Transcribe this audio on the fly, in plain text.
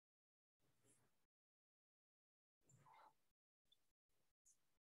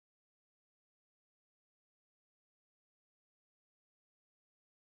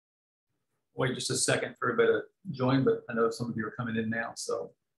Wait just a second for everybody to join, but I know some of you are coming in now,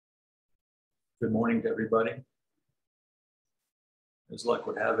 so good morning to everybody. As luck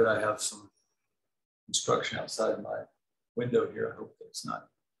would have it, I have some construction outside my window here. I hope that it's not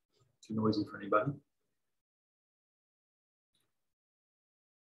too noisy for anybody.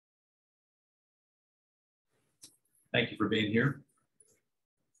 Thank you for being here.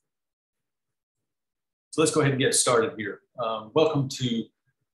 So let's go ahead and get started here. Welcome to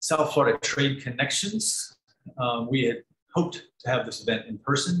South Florida Trade Connections. We had hoped to have this event in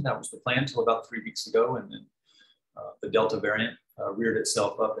person. That was the plan until about 3 weeks ago, and then the Delta variant reared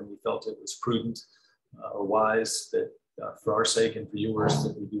itself up, and we felt it was prudent or wise that for our sake and for yours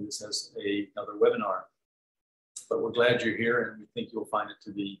that we do this as another webinar. But we're glad you're here, and we think you'll find it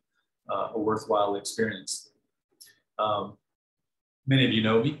to be a worthwhile experience. Many of you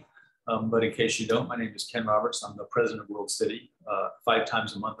know me, but in case you don't, my name is Ken Roberts. I'm the president of WorldCity. 5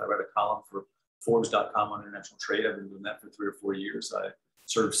 times a month, I write a column for Forbes.com on international trade. I've been doing that for 3 or 4 years. I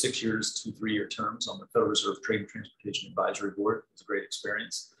served 6 years, 2 3-year terms on the Federal Reserve Trade and Transportation Advisory Board. It was a great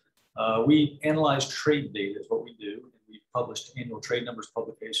experience. We analyze trade data is what we do. And we've published annual trade numbers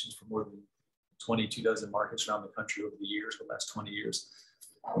publications for more than 22 dozen markets around the country over the years, the last 20 years.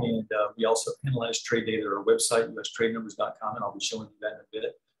 And we also analyze trade data at our website, ustradenumbers.com, and I'll be showing you that in a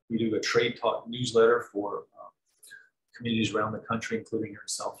bit. We do a Trade Talk newsletter for communities around the country, including here in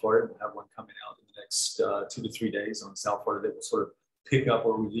South Florida. We'll have one coming out in the next 2 to 3 days on South Florida that will sort of pick up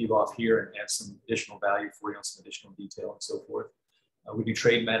where we leave off here and add some additional value for you on some additional detail and so forth. We do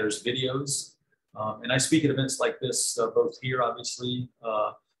Trade Matters videos. And I speak at events like this, both here, obviously,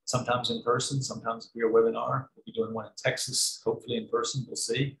 sometimes in person, sometimes via webinar. We'll be doing one in Texas, hopefully in person, we'll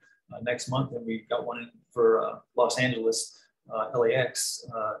see, next month. And we've got one in for Los Angeles, LAX,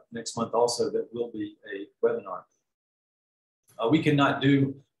 next month also that will be a webinar. We cannot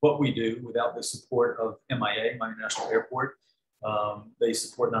do what we do without the support of MIA, Miami International Airport. They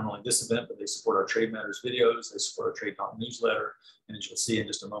support not only this event, but they support our Trade Matters videos, they support our Trade Talk newsletter, and as you'll see in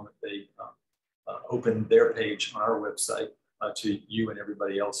just a moment, they open their page on our website to you and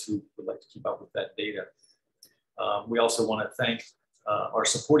everybody else who would like to keep up with that data. We also want to thank our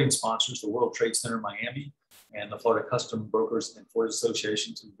supporting sponsors, the World Trade Center Miami and the Florida Custom Brokers and Forwarders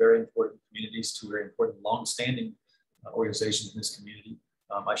Association, two very important communities, two very important long-standing organizations in this community.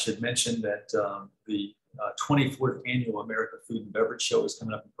 I should mention that the 24th Annual America Food and Beverage Show is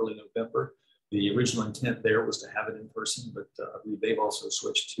coming up in early November. The original intent there was to have it in person, but I believe they've also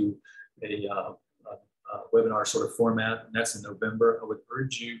switched to a webinar sort of format, and that's in November. I would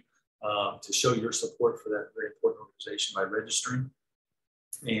urge you to show your support for that very important organization by registering.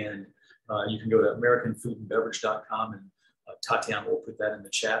 And you can go to AmericanFoodAndBeverage.com, and Tatiana will put that in the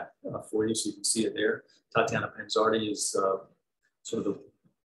chat for you so you can see it there. Tatiana Panzardi is sort of the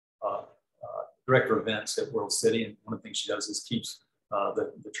director of events at WorldCity, and one of the things she does is keeps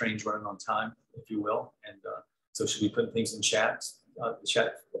the trains running on time, if you will. And so she'll be putting things in the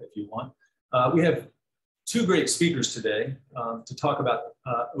chat if you want. We have 2 great speakers today to talk about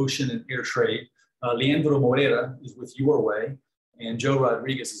ocean and air trade. Leandro Moreira is with YOURWAY, and Joe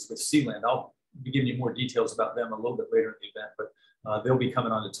Rodriguez is with SeaLand. I'll be giving you more details about them a little bit later in the event, but they'll be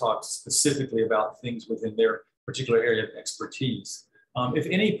coming on to talk specifically about things within their particular area of expertise. If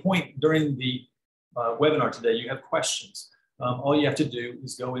any point during the webinar today you have questions, all you have to do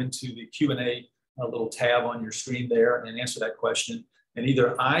is go into the Q&A little tab on your screen there and answer that question. And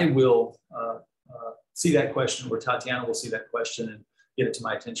either I will see that question or Tatiana will see that question and get it to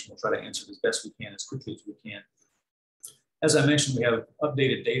my attention. We'll try to answer it as best we can, as quickly as we can. As I mentioned, we have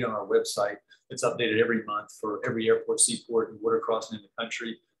updated data on our website. It's updated every month for every airport, seaport, and water crossing in the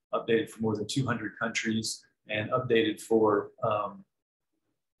country, updated for more than 200 countries, and updated for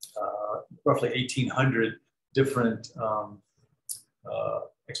roughly 1,800 different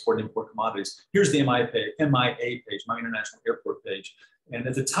export and import commodities. Here's the MIA page, Miami International Airport page. And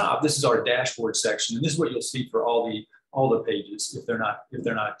at the top, this is our dashboard section. And this is what you'll see for all the pages if they're not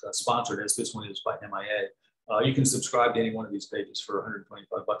sponsored, as this one is by MIA. You can subscribe to any one of these pages for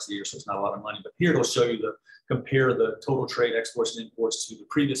 $125 a year, so it's not a lot of money. But here it'll show you compare the total trade exports and imports to the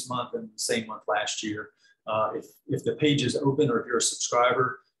previous month and the same month last year. If the page is open, or if you're a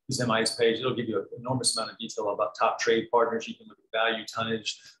subscriber, this MIA's page, it'll give you an enormous amount of detail about top trade partners. You can look at value,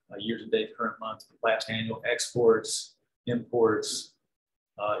 tonnage, year-to-date, current month, last annual exports, imports.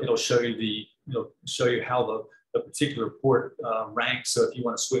 It'll show you how the particular port ranks. So if you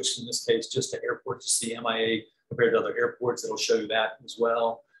want to switch, in this case, just to airports to see MIA compared to other airports, it'll show you that as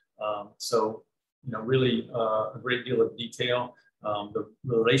well. So, really a great deal of detail. The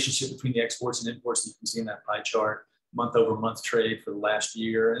relationship between the exports and imports that you can see in that pie chart. month over month trade for the last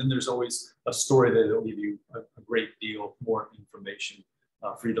year. And there's always a story that will give you a great deal more information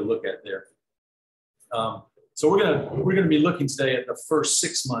for you to look at there. So we're gonna be looking today at the first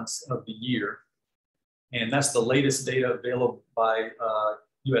 6 months of the year, and that's the latest data available by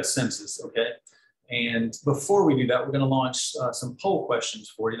U.S. Census. Okay, and before we do that, we're gonna launch some poll questions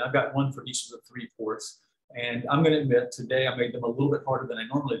for you. And I've got one for each of the 3 ports. And I'm going to admit today I made them a little bit harder than I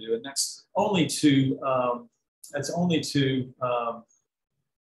normally do, and that's only to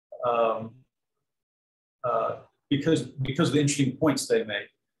because of the interesting points they make.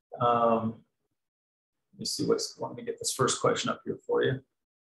 Let me see let me get this first question up here for you.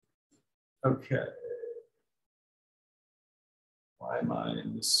 Okay. Why am I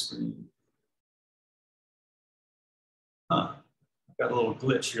in this screen? Huh. I've got a little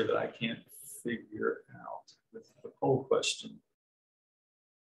glitch here that I can't figure out with the poll question.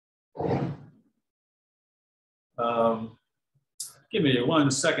 Give me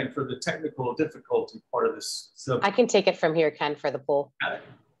 1 second for the technical difficulty part of this. So I can take it from here, Ken, for the poll.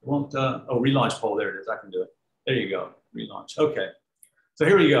 Won't, oh, relaunch poll, there it is, I can do it. There you go, relaunch, okay. So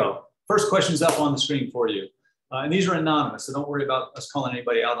here we go. First question's up on the screen for you. And these are anonymous, so don't worry about us calling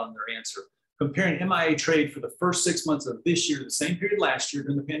anybody out on their answer. Comparing MIA trade for the first 6 months of this year to the same period last year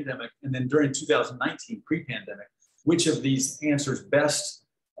during the pandemic, and then during 2019 pre-pandemic, which of these answers best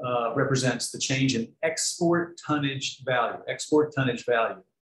represents the change in export tonnage value? Export tonnage value.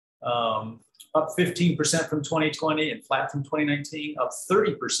 Up 15% from 2020 and flat from 2019, up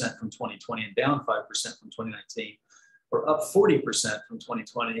 30% from 2020 and down 5% from 2019, or up 40% from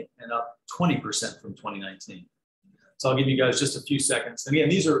 2020 and up 20% from 2019. So I'll give you guys just a few seconds. And again,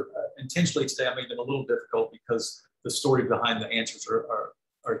 these are intentionally today, I made them a little difficult because the story behind the answers are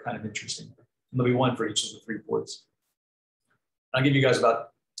kind of interesting. And there'll be one for each of the 3 ports. I'll give you guys about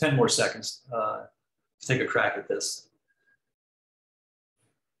 10 more seconds to take a crack at this.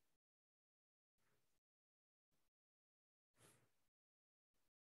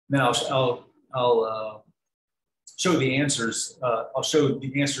 Now I'll show the answers. I'll show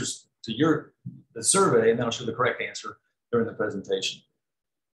the answers to the survey, and then I'll show the correct answer during the presentation.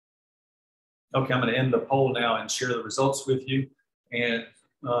 Okay, I'm going to end the poll now and share the results with you. And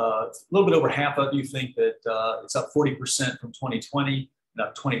a little bit over half of you think that it's up 40% from 2020 and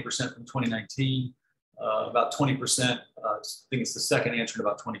up 20% from 2019. About 20% think it's the second answer, and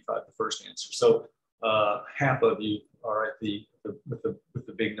about 25 the first answer. So half of you are at with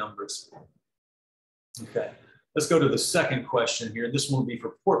the big numbers. Okay, let's go to the second question here. This one will be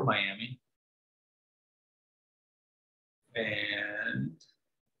for Port Miami. And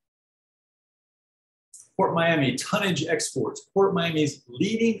Port Miami tonnage exports. Port Miami's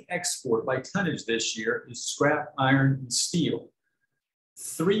leading export by tonnage this year is scrap iron and steel.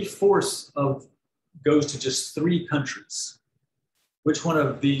 3/4 goes to just 3 countries. Which one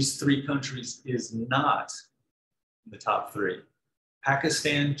of these 3 countries is not in the top 3?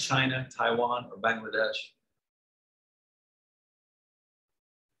 Pakistan, China, Taiwan, or Bangladesh?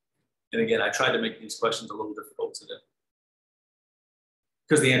 And again, I tried to make these questions a little difficult today,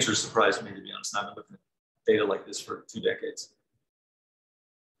 because the answers surprised me, to be honest. I've been looking at data like this for 2 decades.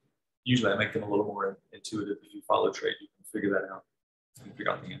 Usually I make them a little more intuitive. If you follow trade, you can figure that out. You can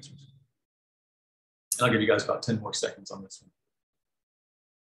figure out the answers. And I'll give you guys about 10 more seconds on this one.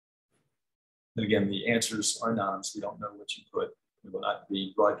 And again, the answers are anonymous. We don't know what you put. We will not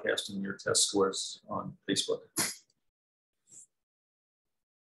be broadcasting your test scores on Facebook.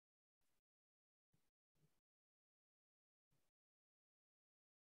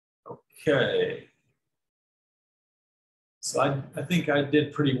 Okay. So I think I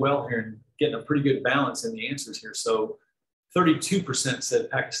did pretty well here in getting a pretty good balance in the answers here. So 32%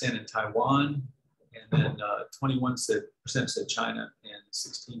 said Pakistan and Taiwan, and then 21% said China, and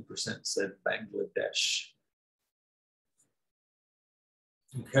 16% said Bangladesh.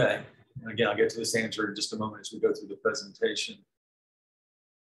 Okay, and again, I'll get to this answer in just a moment as we go through the presentation.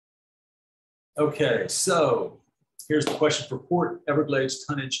 Okay, so here's the question for Port Everglades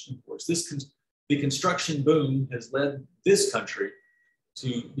tonnage imports. The construction boom has led this country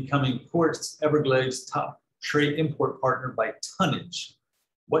to becoming Port Everglades' top trade import partner by tonnage.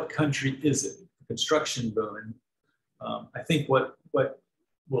 What country is it? The construction boom. And I think what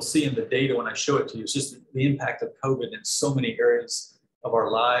we'll see in the data when I show it to you is just the impact of COVID in so many areas of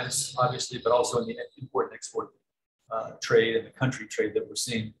our lives, obviously, but also in the import and export trade and the country trade that we're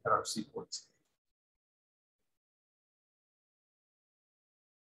seeing at our seaports.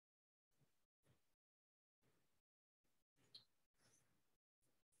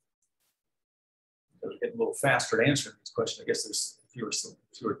 We're getting a little faster at answering these questions. I guess there's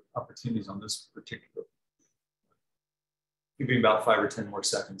fewer opportunities on this particular Give me about 5 or 10 more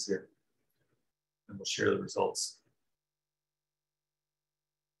seconds here, and we'll share the results.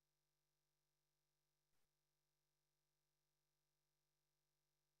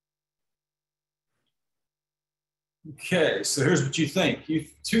 Okay, so here's what you think.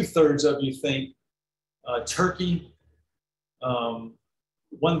 2/3 of you think Turkey,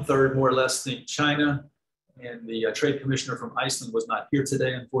 1/3 more or less think China, and the trade commissioner from Iceland was not here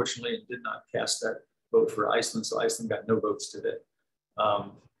today, unfortunately, and did not cast that vote for Iceland, so Iceland got no votes today.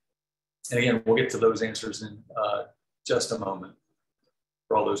 And again, we'll get to those answers in just a moment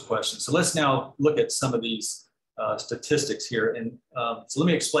for all those questions. So let's now look at some of these statistics here. And so let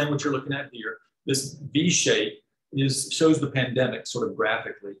me explain what you're looking at here. This V shape shows the pandemic sort of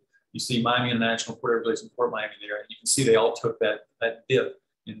graphically. You see Miami International, Port Everglades, and PortMiami there, and you can see they all took that dip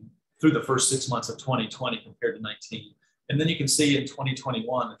through the first 6 months of 2020 compared to 19. And then you can see in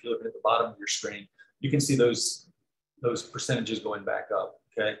 2021, if you look at the bottom of your screen, you can see those percentages going back up.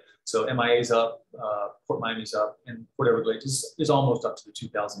 Okay, so MIA's up, PortMiami's up, and Port Everglades is almost up to the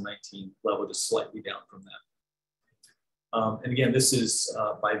 2019 level, just slightly down from that. And again, this is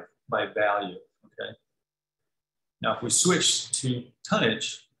by value. Okay. Now, if we switch to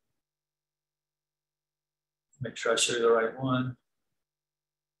tonnage, make sure I show you the right one.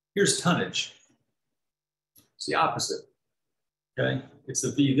 Here's tonnage. It's the opposite. Okay, it's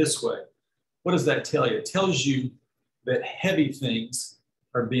the V this way. What does that tell you? It tells you that heavy things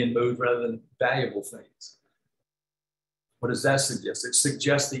are being moved rather than valuable things. What does that suggest? It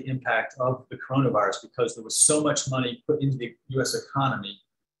suggests the impact of the coronavirus because there was so much money put into the US economy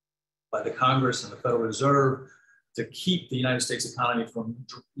by the Congress and the Federal Reserve to keep the United States economy from,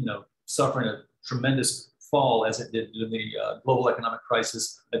 suffering a tremendous fall as it did during the global economic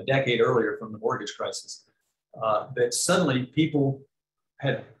crisis a decade earlier from the mortgage crisis. That suddenly people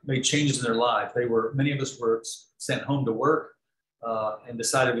had made changes in their lives. Many of us were sent home to work and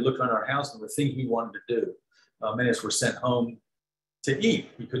decided we looked around our house and there were things we wanted to do. Many of us were sent home to eat.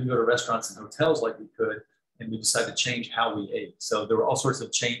 We couldn't go to restaurants and hotels like we could, and we decided to change how we ate. So there were all sorts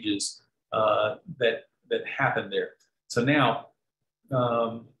of changes that happened there. So now,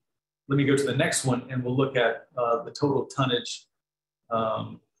 let me go to the next one and we'll look at the total tonnage.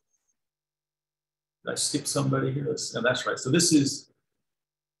 Did I skip somebody here? No, that's right. So this is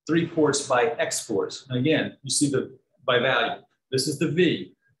 3 ports by exports. And again, you see the by value. This is the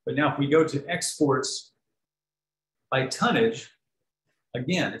V. But now if we go to exports by tonnage,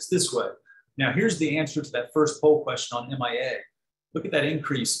 again, it's this way. Now here's the answer to that first poll question on MIA. Look at that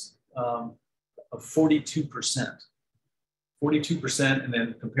increase of 42%. 42%, and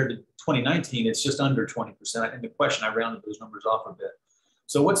then compared to 2019, it's just under 20%. In the question, I rounded those numbers off a bit.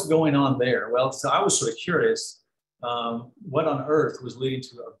 So what's going on there? Well, so I was sort of curious, what on earth was leading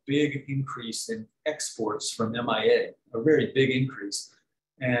to a big increase in exports from MIA, a very big increase.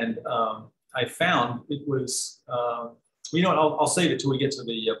 And I found it was, I'll save it till we get to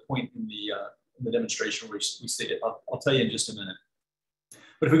the point in the demonstration where we see it. I'll tell you in just a minute.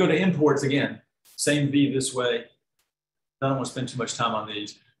 But if we go to imports again, same V this way. I don't want to spend too much time on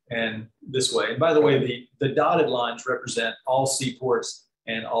these, and this way. And by the way, the dotted lines represent all seaports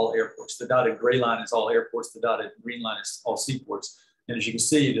and all airports. The dotted gray line is all airports. The dotted green line is all seaports. And as you can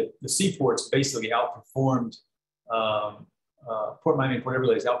see, the seaports basically outperformed, PortMiami and Port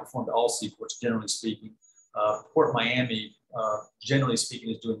Everglades outperformed all seaports, generally speaking. PortMiami, generally speaking,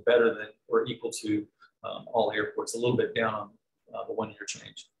 is doing better than or equal to all airports, a little bit down on the 1-year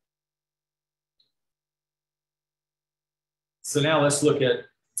change. So now let's look at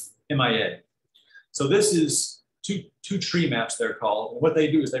MIA. So this is two tree maps, they're called. And what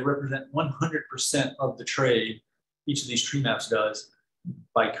they do is they represent 100% of the trade each of these tree maps does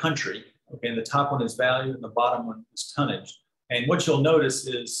by country. Okay, and the top one is value and the bottom one is tonnage. And what you'll notice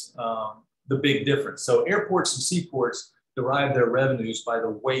is the big difference. So airports and seaports derive their revenues by the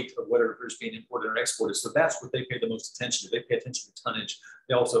weight of whatever is being imported or exported. So that's what they pay the most attention to. They pay attention to tonnage.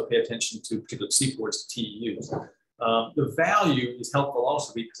 They also pay attention to particular seaports, TEUs. The value is helpful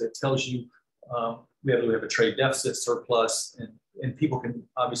also because it tells you we have a trade deficit, surplus, and people can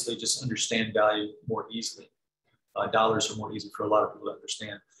obviously just understand value more easily. Dollars are more easy for a lot of people to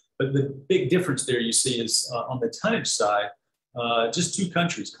understand. But the big difference there you see is on the tonnage side, just 2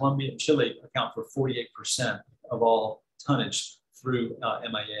 countries, Colombia and Chile, account for 48% of all tonnage through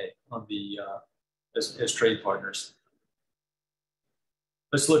MIA on the as trade partners.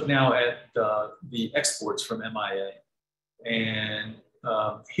 Let's look now at the exports from MIA. And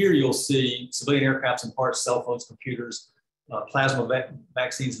here you'll see civilian aircrafts and parts, cell phones, computers, plasma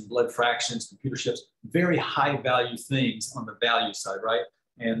vaccines and blood fractions, computer chips, very high value things on the value side, right?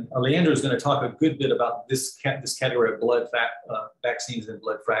 And Leandro is going to talk a good bit about this category of blood vaccines and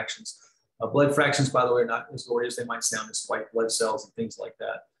blood fractions. Blood fractions, by the way, are not as glorious as they might sound. It's white blood cells and things like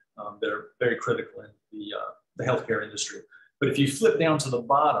that that are very critical in the healthcare industry. But if you flip down to the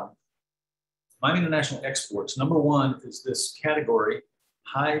bottom, Miami International exports, number one is this category,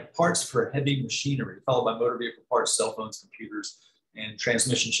 high parts for heavy machinery, followed by motor vehicle parts, cell phones, computers, and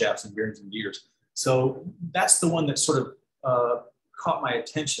transmission shafts and bearings and gears. So that's the one that sort of caught my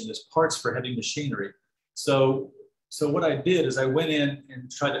attention, this parts for heavy machinery. So what I did is I went in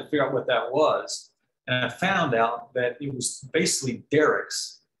and tried to figure out what that was. And I found out that it was basically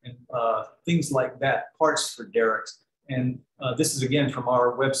derricks and things like that, parts for derricks. And this is again from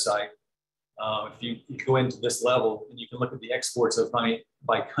our website. If you go into this level, and you can look at the exports of money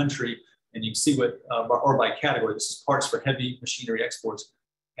by country, and you can see what, or by category. This is parts for heavy machinery exports,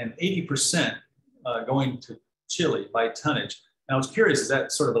 and 80% going to Chile by tonnage. And I was curious, is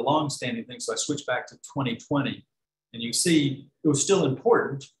that sort of a long-standing thing? So I switched back to 2020, and you see it was still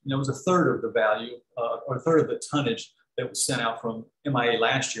important. You know, it was a third of the value, or a third of the tonnage that was sent out from MIA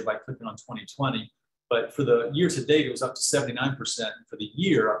last year by clicking on 2020. But for the year to date, it was up to 79%, and for the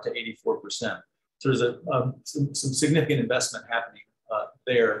year, up to 84%. So there's some significant investment happening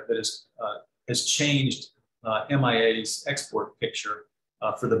there that has changed MIA's export picture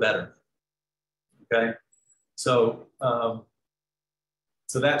for the better. Okay, so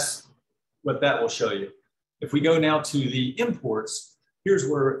that's what that will show you. If we go now to the imports, here's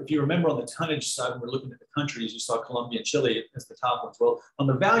where, if you remember on the tonnage side, when we're looking at the countries, you saw Colombia and Chile as the top ones. Well, on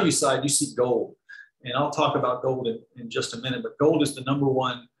the value side, you see gold. And I'll talk about gold in just a minute, but gold is the number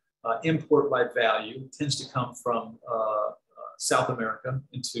one import by value. It tends to come from South America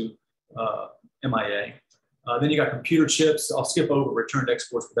into MIA. Then you got computer chips. I'll skip over returned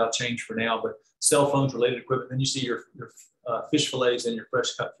exports without change for now, but cell phones, related equipment. Then you see your fish fillets and your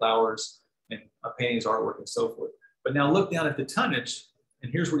fresh cut flowers and paintings, artwork, and so forth. But now look down at the tonnage,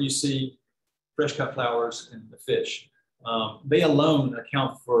 and here's where you see fresh cut flowers and the fish. They alone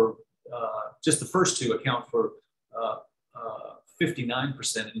account for, just the first two account for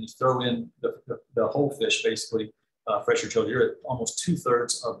 59%, and you throw in the whole fish, basically, fresh or chilled, you're at almost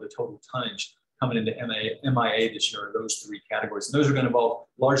 2/3 of the total tonnage coming into MIA this year, those three categories. And those are going to involve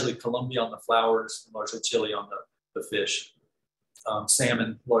largely Colombia on the flowers, largely Chile on the fish,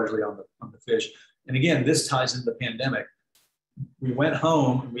 salmon largely on the fish. And again, this ties into the pandemic. We went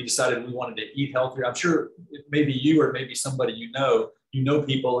home and we decided we wanted to eat healthier. I'm sure maybe you or maybe somebody you know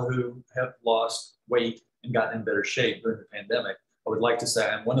people who have lost weight and gotten in better shape during the pandemic. I would like to say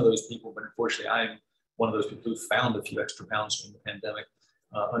I'm one of those people, but unfortunately I'm one of those people who found a few extra pounds during the pandemic,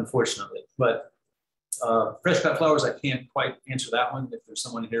 unfortunately. But fresh cut flowers, I can't quite answer that one. If there's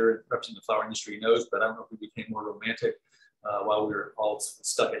someone here representing the flower industry who knows, but I don't know if we became more romantic while we were all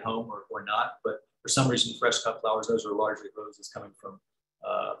stuck at home or not. But for some reason, fresh cut flowers, those are largely roses coming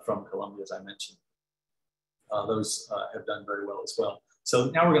from Colombia, as I mentioned. Those have done very well as well. So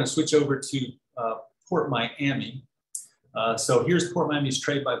now we're going to switch over to Port Miami. So here's Port Miami's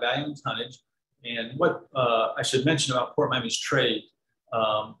trade by value and tonnage. And what I should mention about Port Miami's trade,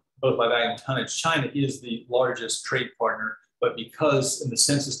 both by value and tonnage, China is the largest trade partner, but because in the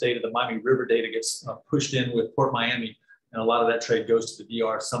census data, the Miami River data gets pushed in with Port Miami, and a lot of that trade goes to the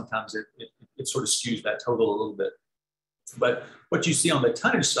DR, sometimes it sort of skews that total a little bit. But what you see on the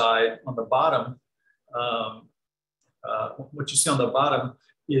tonnage side, on the bottom, what you see on the bottom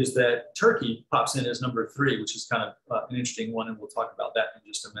is that Turkey pops in as number 3, which is kind of an interesting one, and we'll talk about that in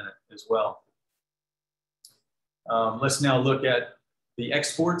just a minute as well. Let's now look at the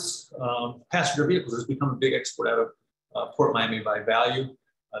exports. Passenger vehicles has become a big export out of Port Miami by value.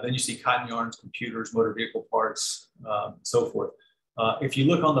 Then you see cotton yarns, computers, motor vehicle parts, so forth. If you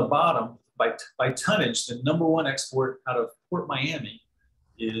look on the bottom, by tonnage, the number 1 export out of Port Miami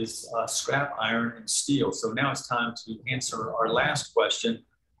is scrap iron and steel. So now it's time to answer our last question,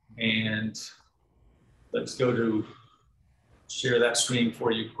 and let's go to share that screen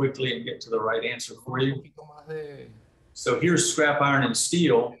for you quickly and get to the right answer for you. So here's scrap iron and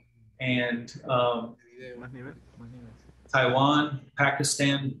steel, and Taiwan,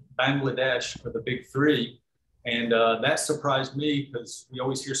 Pakistan, Bangladesh are the big 3. And that surprised me because we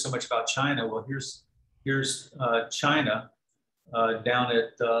always hear so much about China. Well, here's China down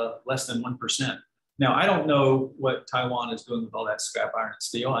at less than 1%. Now, I don't know what Taiwan is doing with all that scrap iron and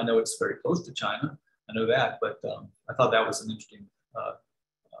steel. I know it's very close to China. I know that, but I thought that was an interesting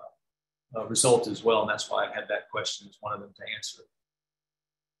result as well. And that's why I had that question as one of them to answer.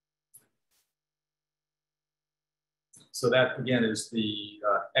 So that, again, is the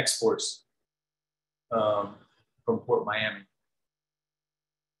exports from Port Miami.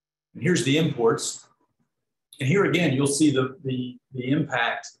 And here's the imports. And here again, you'll see the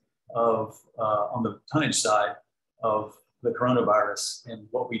impact of, on the tonnage side of the coronavirus and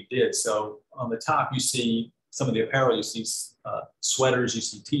what we did. So on the top, you see some of the apparel, you see sweaters, you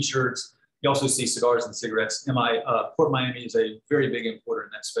see t-shirts, you also see cigars and cigarettes. PortMiami is a very big importer in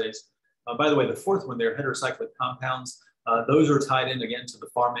that space. By the way, the fourth one there, heterocyclic compounds, those are tied in again to the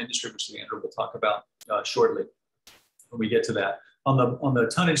pharma industry, which Leandro will talk about shortly when we get to that. On the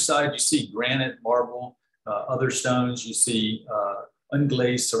tonnage side, you see granite, marble, other stones. You see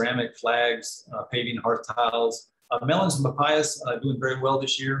unglazed ceramic flags, paving hearth tiles. Melons and papayas doing very well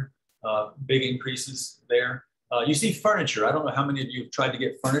this year. Big increases there. You see furniture. I don't know how many of you have tried to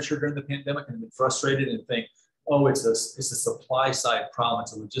get furniture during the pandemic and been frustrated and think, oh, it's a supply side problem,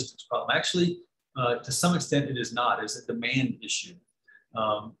 it's a logistics problem. Actually, to some extent, it is not. It's a demand issue.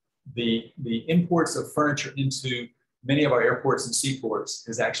 The imports of furniture into many of our airports and seaports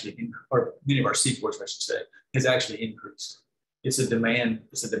has actually, or many of our seaports, I should say, has actually increased. It's a demand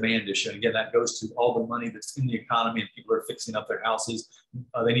issue. And again, that goes to all the money that's in the economy and people are fixing up their houses.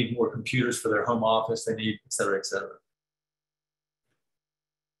 They need more computers for their home office. They need, et cetera, et cetera.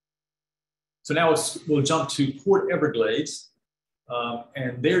 So now we'll jump to Port Everglades.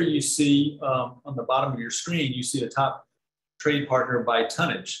 And there you see on the bottom of your screen, you see the top trade partner by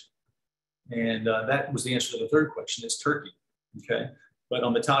tonnage. And that was the answer to the third question, is Turkey, okay? But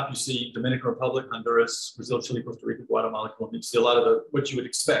on the top, you see Dominican Republic, Honduras, Brazil, Chile, Costa Rica, Guatemala, Colombia. You see a lot of what you would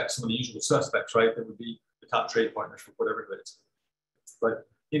expect, some of the usual suspects, right? That would be the top trade partners for Port Everglades. But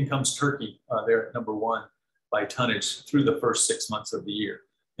in comes Turkey there at #1 by tonnage through the first 6 months of the year.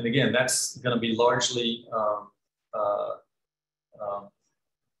 And again, that's going to be largely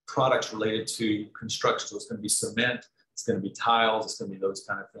products related to construction. So it's going to be cement, it's going to be tiles, it's going to be those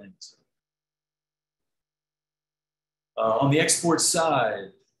kind of things. On the export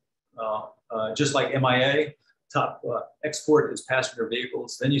side, just like MIA, top export is passenger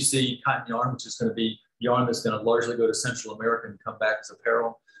vehicles. Then you see cotton yarn, which is going to be yarn that's going to largely go to Central America and come back as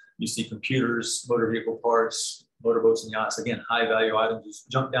apparel. You see computers, motor vehicle parts, motorboats and yachts. Again, high value items. Just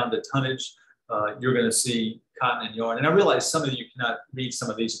jump down to tonnage. You're going to see cotton and yarn. And I realize some of you cannot read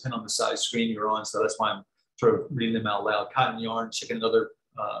some of these depending on the size screen you're on. So that's why I'm sort of reading them out loud. Cotton, yarn, chicken, and other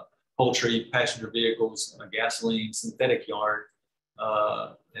poultry, passenger vehicles, gasoline, synthetic yarn,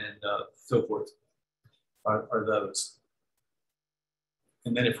 and so forth are those.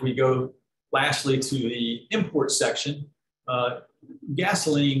 And then if we go lastly to the import section,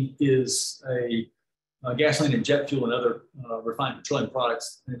 gasoline is gasoline and jet fuel and other refined petroleum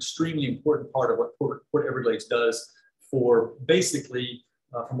products, an extremely important part of what Port Everglades does for basically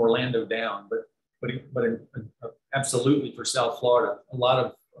from Orlando down, but absolutely for South Florida.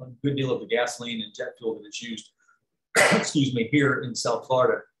 A good deal of the gasoline and jet fuel that is used, excuse me, here in South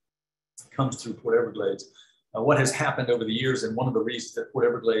Florida comes through Port Everglades. What has happened over the years, and one of the reasons that Port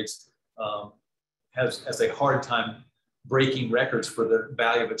Everglades has a hard time breaking records for the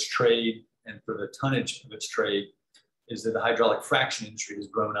value of its trade and for the tonnage of its trade, is that the hydraulic fracturing industry has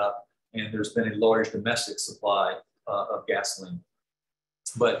grown up and there's been a large domestic supply of gasoline.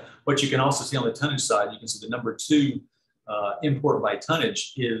 But what you can also see on the tonnage side, you can see the #2 import by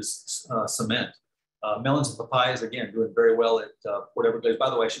tonnage is cement. Melons and papayas, again, doing very well at Port Everglades. By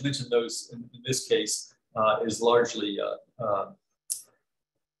the way, I should mention those in this case is largely,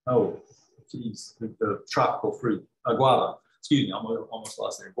 the tropical fruit, guava. Excuse me, I almost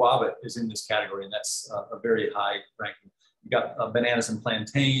lost there. Guava is in this category, and that's a very high ranking. You've got bananas and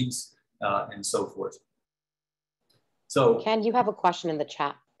plantains and so forth. So, Ken, you have a question in the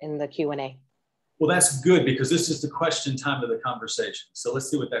chat, in the Q&A. Well, that's good because this is the question time of the conversation. So let's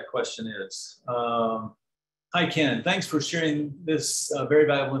see what that question is. Hi, Ken. Thanks for sharing this very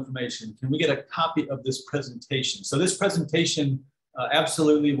valuable information. Can we get a copy of this presentation? So this presentation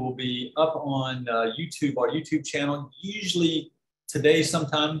absolutely will be up on YouTube, our YouTube channel, usually today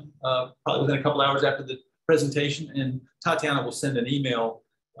sometime, probably within a couple hours after the presentation. And Tatiana will send an email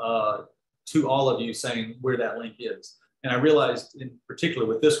to all of you saying where that link is. And I realized, in particular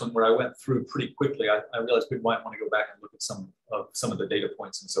with this one, where I went through pretty quickly, I realized people might want to go back and look at some of the data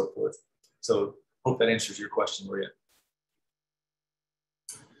points and so forth. So hope that answers your question, Maria.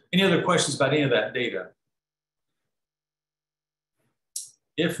 Any other questions about any of that data?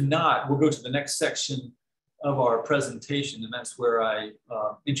 If not, we'll go to the next section of our presentation, and that's where I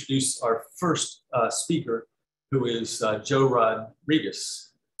introduce our first speaker, who is Joe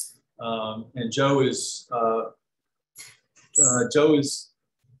Rodriguez. And Joe is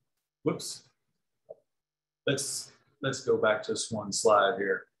whoops. Let's go back just one slide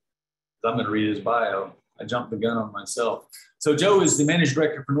here. I'm going to read his bio. I jumped the gun on myself. So Joe is the managing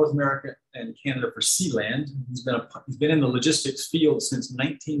director for North America and Canada for SeaLand. He's been in the logistics field since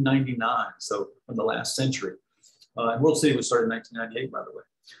 1999, so from the last century. And WorldCity was started in 1998, by the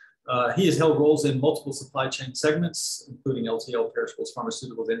way. He has held roles in multiple supply chain segments, including LTL, perishables,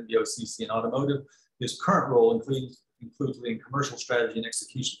 pharmaceuticals, NVO, CC, and automotive. His current role includes leading commercial strategy and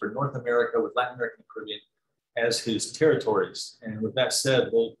execution for North America with Latin America and Caribbean as his territories. And with that said,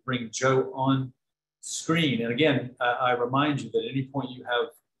 we'll bring Joe on screen. And again, I remind you that at any point you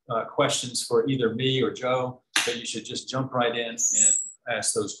have questions for either me or Joe, that you should just jump right in and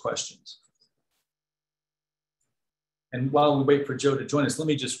ask those questions. And while we wait for Joe to join us, let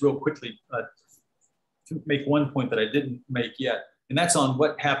me just real quickly make one point that I didn't make yet. And that's on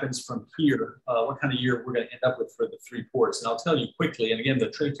what happens from here, what kind of year we're going to end up with for the 3 ports. And I'll tell you quickly, and again,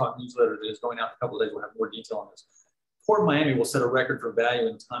 the Trade Talk newsletter that is going out in a couple of days will have more detail on this. Port Miami will set a record for value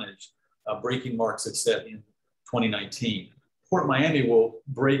and tonnage, breaking marks it set in 2019. Port Miami will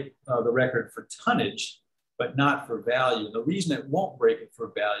break the record for tonnage, but not for value. And the reason it won't break it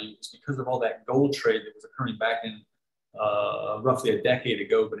for value is because of all that gold trade that was occurring back in roughly a decade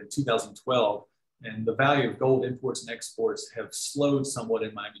ago, but in 2012. And the value of gold imports and exports have slowed somewhat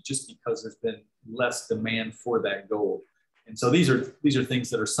in Miami just because there's been less demand for that gold. And so these are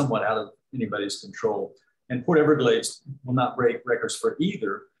things that are somewhat out of anybody's control. And Port Everglades will not break records for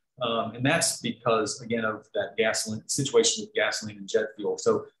either. And that's because, again, of that gasoline situation with gasoline and jet fuel.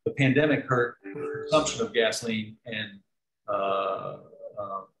 So the pandemic hurt consumption of gasoline and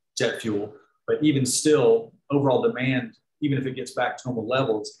jet fuel, but even still, overall demand, even if it gets back to normal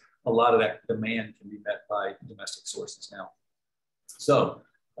levels, a lot of that demand can be met by domestic sources now. So,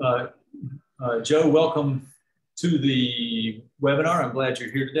 Joe, welcome to the webinar. I'm glad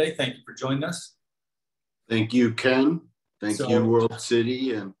you're here today. Thank you for joining us. Thank you, Ken. Thank you,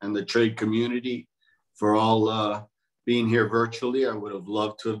 WorldCity and the trade community for all being here virtually. I would have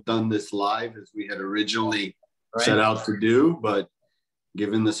loved to have done this live as we had originally set out to do, but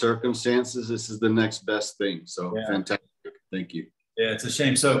given the circumstances, this is the next best thing. So fantastic. Thank you. Yeah, it's a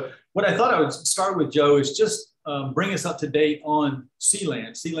shame. So what I thought I would start with, Joe, is just bring us up to date on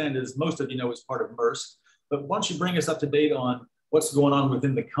SeaLand. SeaLand, as most of you know, is part of Maersk. But why don't you bring us up to date on what's going on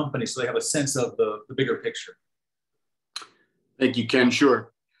within the company so they have a sense of the bigger picture? Thank you, Ken.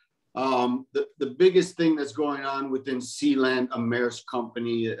 Sure. The biggest thing that's going on within SeaLand, a Maersk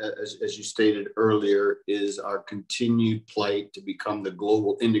company, as you stated earlier, is our continued plight to become the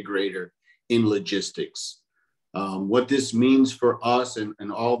global integrator in logistics. What this means for us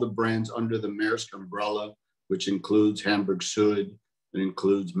and all the brands under the Maersk umbrella, which includes Hamburg Süd, it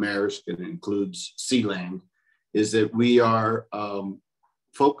includes Maersk, it includes SeaLand, is that we are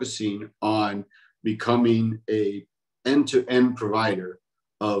focusing on becoming a end-to-end provider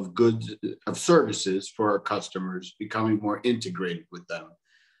of goods, of services for our customers, becoming more integrated with them.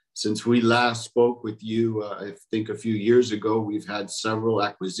 Since we last spoke with you, I think a few years ago, we've had several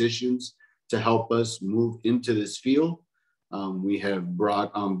acquisitions to help us move into this field. We have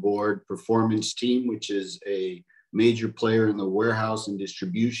brought on board Performance Team, which is a major player in the warehouse and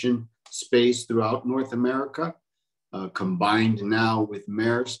distribution space throughout North America. Combined now with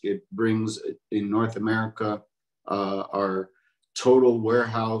Maersk, it brings in North America our total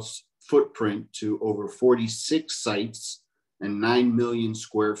warehouse footprint to over 46 sites and 9 million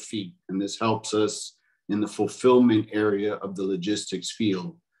square feet. And this helps us in the fulfillment area of the logistics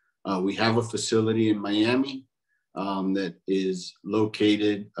field. We have a facility in Miami that is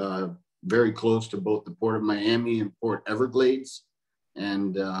located very close to both the Port of Miami and Port Everglades,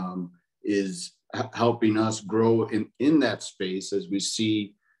 and is helping us grow in that space as we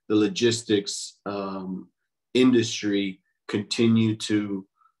see the logistics industry continue to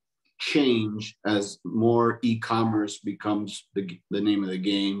change as more e-commerce becomes the name of the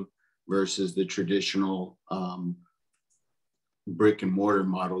game versus the traditional brick and mortar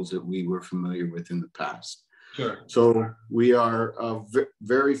models that we were familiar with in the past. Sure. So we are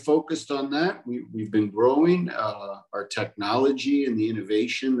very focused on that. We've been growing. Our technology and the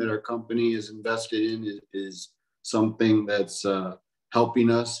innovation that our company is invested in is something that's helping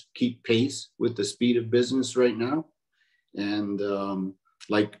us keep pace with the speed of business right now. And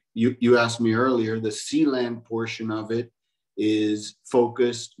like you asked me earlier, the SeaLand portion of it is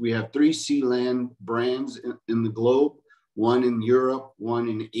focused. We have 3 SeaLand brands in the globe, one in Europe, one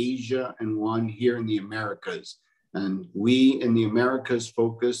in Asia, and one here in the Americas. And we in the Americas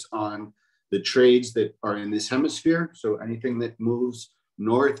focus on the trades that are in this hemisphere. So anything that moves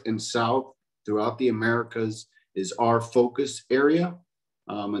north and south throughout the Americas is our focus area.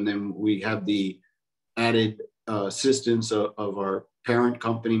 And then we have the added assistance of our parent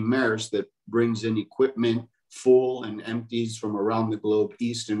company, Maersk, that brings in equipment full and empties from around the globe,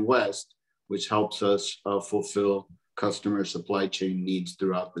 east and west, which helps us fulfill customer supply chain needs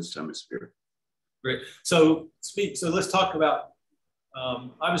throughout this hemisphere. Great. So let's talk about,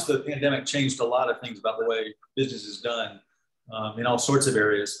 obviously the pandemic changed a lot of things about the way business is done in all sorts of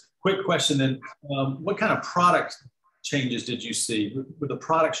areas. Quick question then, what kind of product changes did you see? Were the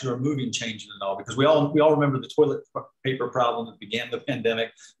products you were moving changing at all? Because we all remember the toilet paper problem that began the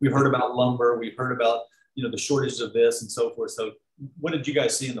pandemic. We've heard about lumber. We've heard about, you know, the shortage of this and so forth. So what did you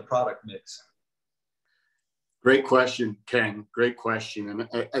guys see in the product mix? Great question, Ken. Great question.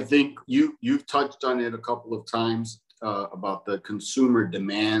 And I think you've touched on it a couple of times about the consumer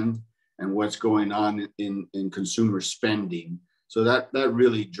demand and what's going on in consumer spending. So that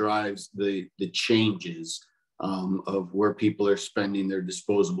really drives the changes of where people are spending their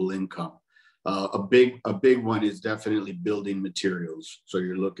disposable income. A big one is definitely building materials. So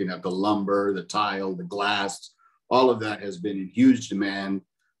you're looking at the lumber, the tile, the glass, all of that has been in huge demand.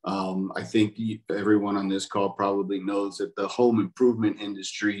 I think everyone on this call probably knows that the home improvement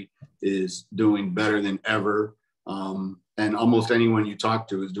industry is doing better than ever. And almost anyone you talk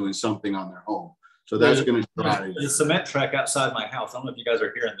to is doing something on their home. So that's going to drive. There's a cement track outside my house. I don't know if you guys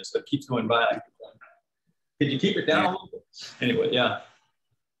are hearing this, but it keeps going by. Could you keep it down a little bit? Anyway, yeah.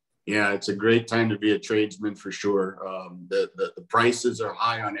 Yeah, it's a great time to be a tradesman for sure. The prices are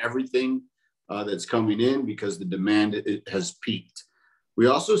high on everything that's coming in because the demand has peaked. We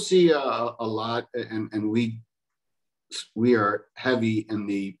also see a lot, and we are heavy in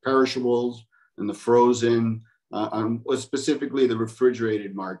the perishables and the frozen, specifically the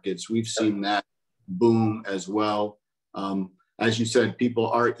refrigerated markets. We've seen that boom as well. As you said, people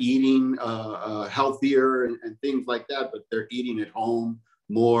are eating healthier and things like that, but they're eating at home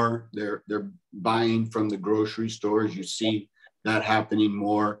more. They're buying from the grocery stores. You see that happening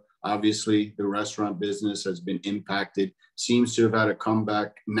more. Obviously, the restaurant business has been impacted, seems to have had a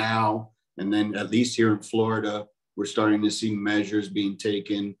comeback now. And then at least here in Florida, we're starting to see measures being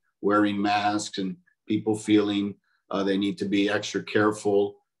taken, wearing masks and people feeling they need to be extra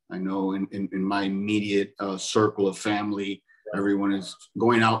careful. I know in my immediate circle of family, everyone is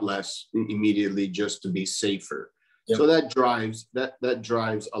going out less immediately just to be safer. Yep. So that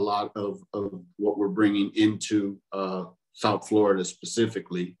drives a lot of what we're bringing into South Florida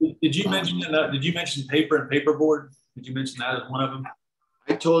specifically. Did you mention did you mention paper and paperboard? Did you mention that as one of them?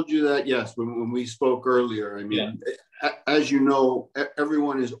 I told you that, yes, when we spoke earlier. I mean, as you know,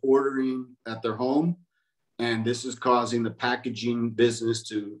 everyone is ordering at their home, and this is causing the packaging business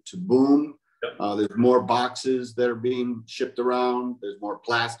to boom. Yep. There's more boxes that are being shipped around. There's more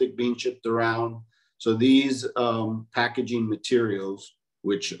plastic being shipped around. So these packaging materials,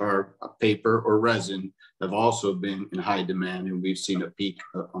 which are paper or resin, have also been in high demand, and we've seen a peak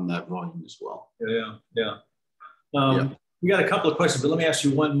on that volume as well. Yeah. We got a couple of questions, but let me ask you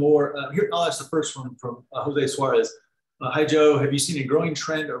one more. Here, I'll ask the first one from Jose Suarez. Hi, Joe. Have you seen a growing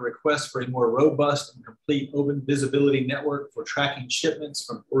trend or request for a more robust and complete open visibility network for tracking shipments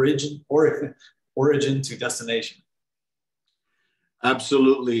from origin to destination?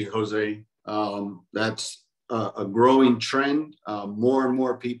 Absolutely, Jose. That's a growing trend. More and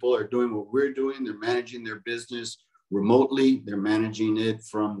more people are doing what we're doing. They're managing their business remotely. They're managing it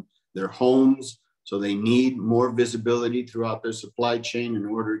from their homes. So they need more visibility throughout their supply chain in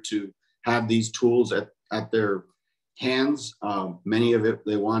order to have these tools at their hands. Many of it,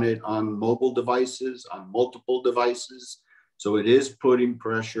 they want it on mobile devices, on multiple devices. So it is putting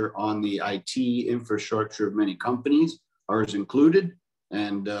pressure on the IT infrastructure of many companies, ours included.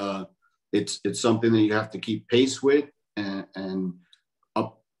 And it's something that you have to keep pace with and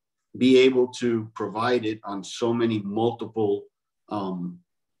be able to provide it on so many multiple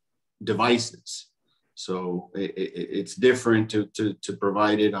devices. So it's different to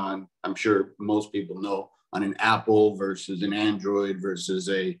provide it on, I'm sure most people know, on an Apple versus an Android versus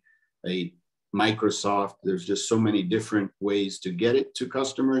a Microsoft. There's just so many different ways to get it to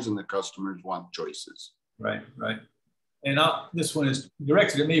customers, and the customers want choices. Right. And this one is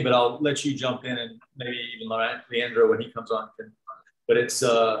directed at me, but I'll let you jump in, and maybe even Leandro when he comes on. But it's,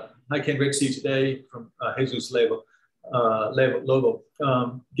 hi Ken, great to see you today from Jesus Lobo.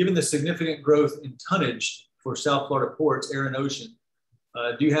 Given the significant growth in tonnage for South Florida ports, air and ocean,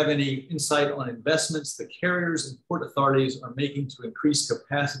 do you have any insight on investments the carriers and port authorities are making to increase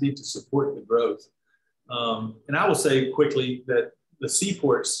capacity to support the growth? And I will say quickly that the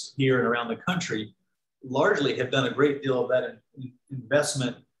seaports here and around the country largely have done a great deal of that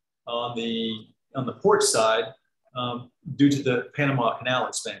investment on the port side due to the Panama Canal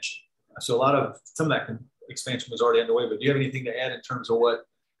expansion. So some of that expansion was already underway, but do you have anything to add in terms of what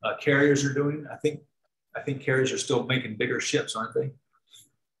carriers are doing? I think I think carriers are still making bigger ships, aren't they?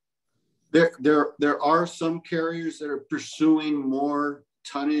 There are some carriers that are pursuing more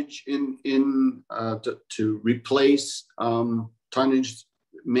tonnage to replace tonnage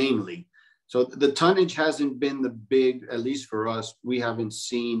mainly. So the tonnage hasn't been the big, at least for us, we haven't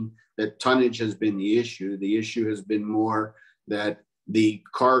seen that tonnage has been the issue. The issue has been more that the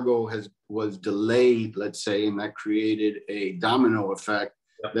cargo was delayed, let's say, and that created a domino effect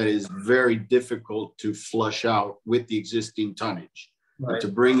that is very difficult to flush out with the existing tonnage. Right. To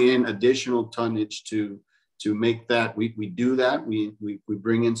bring in additional tonnage to make that, we do that. We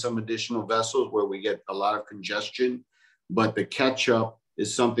bring in some additional vessels where we get a lot of congestion, but the catch up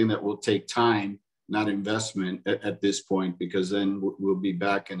is something that will take time, not investment at this point, because then we'll be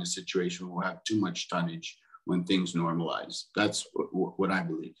back in a situation where we'll have too much tonnage when things normalize. That's what I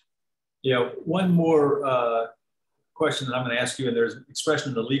believe. Yeah, one more question that I'm going to ask you, and there's an expression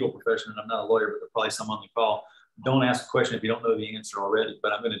in the legal profession, and I'm not a lawyer, but there's probably some on the call. Don't ask a question if you don't know the answer already,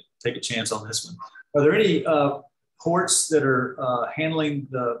 but I'm going to take a chance on this one. Are there any ports that are handling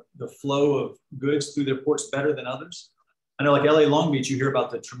the flow of goods through their ports better than others? I know, like LA Long Beach, you hear about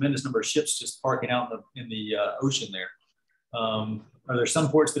the tremendous number of ships just parking out in the ocean there. Are there some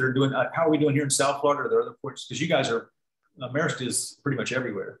ports that are doing, how are we doing here in South Florida? Are there other ports? Because you guys are, Maersk is pretty much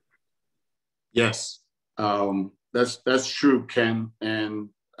everywhere. Yes, that's true, Ken. And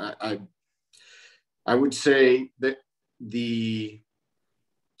I would say that the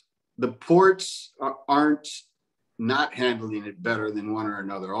ports aren't not handling it better than one or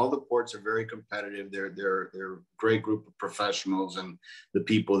another. All the ports are very competitive. They're a great group of professionals and the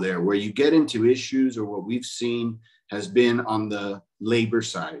people there. Where you get into issues, or what we've seen has been on the labor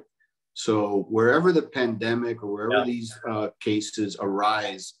side. So wherever the pandemic or wherever these cases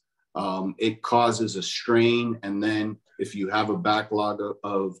arise, it causes a strain. And then if you have a backlog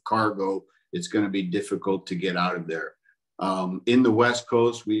of cargo, it's going to be difficult to get out of there. In the West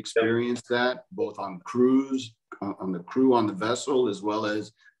Coast, we experienced that both on crews, on the crew on the vessel, as well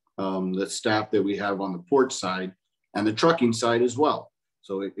as the staff that we have on the port side and the trucking side as well.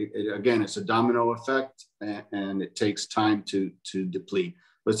 So again, it's a domino effect, and it takes time to deplete.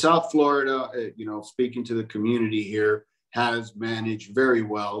 But South Florida, speaking to the community here, has managed very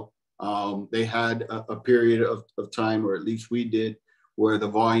well. They had a period of time, or at least we did, where the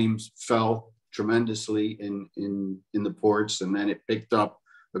volumes fell tremendously in the ports, and then it picked up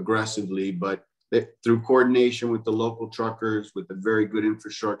aggressively. But through coordination with the local truckers, with the very good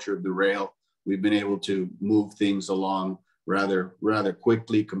infrastructure of the rail, we've been able to move things along rather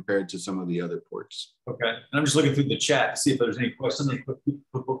quickly compared to some of the other ports. Okay, and I'm just looking through the chat to see if there's any questions.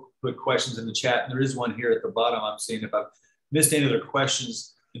 Put questions in the chat, and there is one here at the bottom. I'm seeing if I've missed any other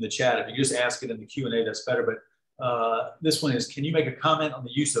questions in the chat. If you just ask it in the Q&A, that's better. But this one is, can you make a comment on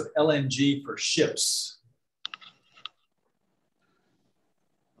the use of LNG for ships?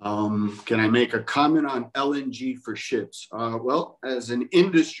 Can I make a comment on LNG for ships? Well, as an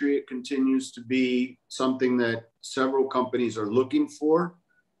industry, it continues to be something that several companies are looking for.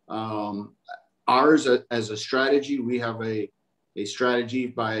 Ours, as a strategy, we have a strategy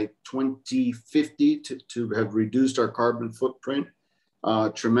by 2050 to have reduced our carbon footprint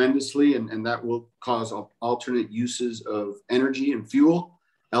tremendously, and that will cause alternate uses of energy and fuel.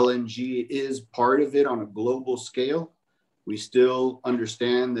 LNG is part of it on a global scale. We still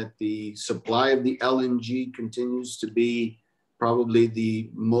understand that the supply of the LNG continues to be probably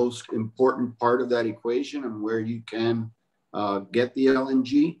the most important part of that equation, and where you can get the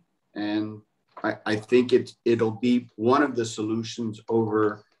LNG. And I think it'll be one of the solutions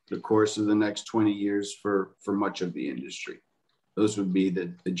over the course of the next 20 years for much of the industry. Those would be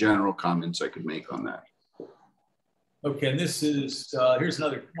the general comments I could make on that. Okay, and this is, here's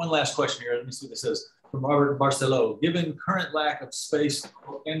one last question here. Let me see what it says. From Robert Barcelo, given current lack of space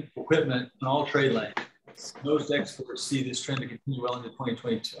and equipment in all trade lanes, most experts see this trend to continue well into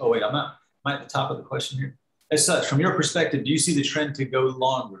 2022. Oh wait, I'm at the top of the question here. As such, from your perspective, do you see the trend to go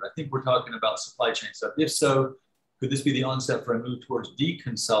longer? I think we're talking about supply chain stuff. If so, could this be the onset for a move towards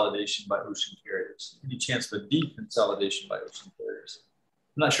deconsolidation by ocean carriers? Any chance for deconsolidation by ocean carriers?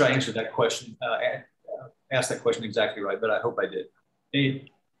 I'm not sure I answered that question, asked that question exactly right, but I hope I did.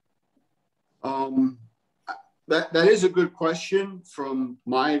 That is a good question. From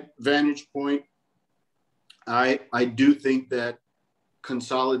my vantage point, I do think that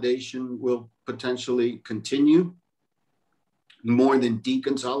consolidation will potentially continue more than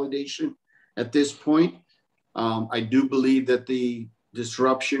deconsolidation at this point. I do believe that the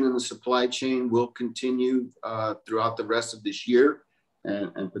disruption in the supply chain will continue throughout the rest of this year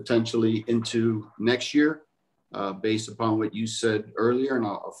and potentially into next year. based upon what you said earlier, and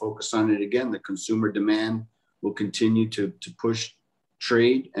I'll focus on it again. The consumer demand will continue to push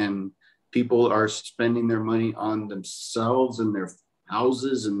trade, and people are spending their money on themselves and their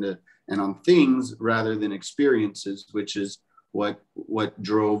houses and on things rather than experiences, which is what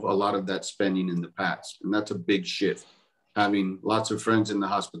drove a lot of that spending in the past. And that's a big shift. Having lots of friends in the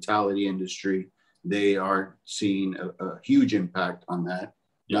hospitality industry, they are seeing a huge impact on that,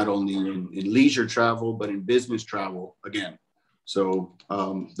 not only in leisure travel, but in business travel again. So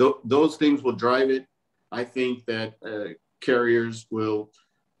those things will drive it. I think that carriers will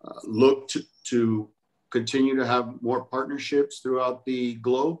look to continue to have more partnerships throughout the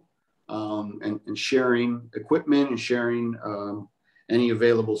globe, and sharing equipment and sharing any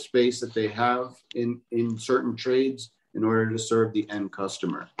available space that they have in certain trades in order to serve the end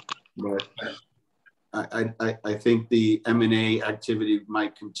customer. But I think the M&A activity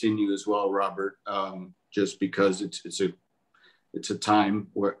might continue as well, Robert, just because it's a time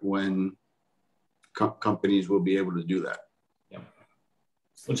when companies will be able to do that. Yeah.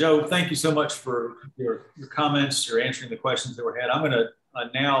 Well, Joe, thank you so much for your comments, your answering the questions that were had. I'm going to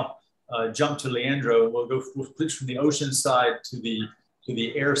now jump to Leandro. We'll switch from the ocean side to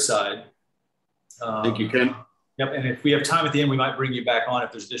the air side. Thank you, Ken. Yep, and if we have time at the end, we might bring you back on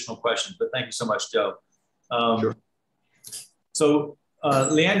if there's additional questions, but thank you so much, Joe. Sure. So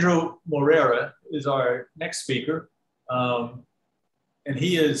Leandro Moreira is our next speaker, and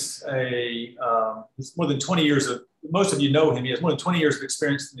he is he's more than 20 years of, most of you know him, he has more than 20 years of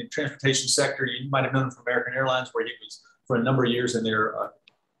experience in the transportation sector. You might have known him from American Airlines, where he was for a number of years in their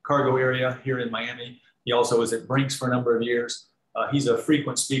cargo area here in Miami. He also was at Brinks for a number of years. He's a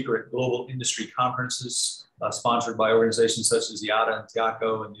frequent speaker at global industry conferences, sponsored by organizations such as IATA and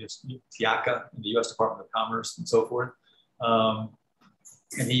TIACA in the U.S. Department of Commerce and so forth. And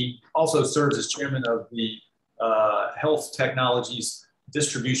he also serves as chairman of the Health Technologies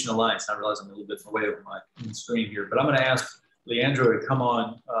Distribution Alliance. I realize I'm a little bit away over my screen here, but I'm going to ask Leandro to come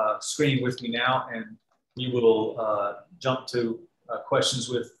on screen with me now, and we will jump to questions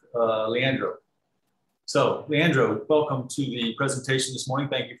with Leandro. So, Leandro, welcome to the presentation this morning.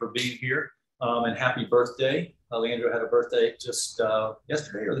 Thank you for being here, and happy birthday. Leandro had a birthday just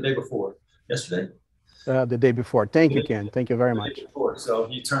yesterday or the day before? Yesterday? The day before. Thank you, Ken. Thank you very much. So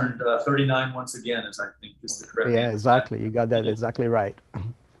he turned 39 once again, as I think is the correct Yeah, name. exactly. You got that exactly right.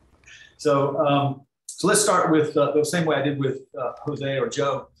 So, so let's start with the same way I did with Jose or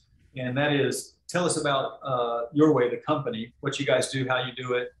Joe, and that is, tell us about YOURWAY, the company, what you guys do, how you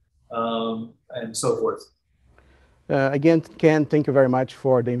do it, and so forth. Again, Ken, thank you very much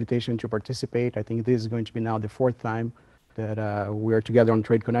for the invitation to participate. I think this is going to be now the fourth time that we're together on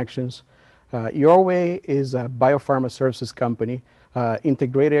Trade Connections. YOURWAY is a biopharma services company.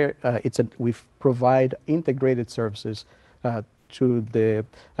 Integrated, we provide integrated services to the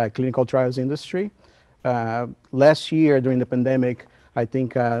clinical trials industry. Last year during the pandemic, I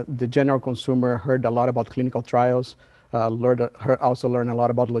think the general consumer heard a lot about clinical trials, also learned a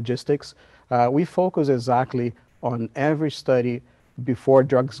lot about logistics. We focus exactly on every study before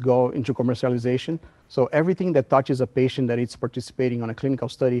drugs go into commercialization. So everything that touches a patient that is participating on a clinical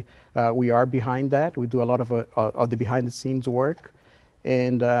study, we are behind that. We do a lot of the behind the scenes work.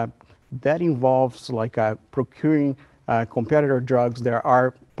 And that involves like procuring competitor drugs that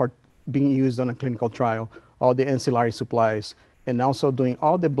are being used on a clinical trial, all the ancillary supplies, and also doing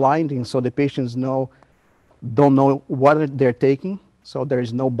all the blinding so the patients don't know what they're taking, so there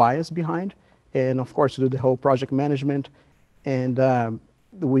is no bias behind. And of course, do the whole project management. And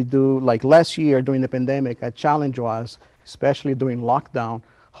we do, like last year during the pandemic, a challenge was, especially during lockdown,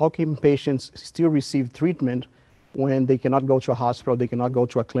 how can patients still receive treatment when they cannot go to a hospital, they cannot go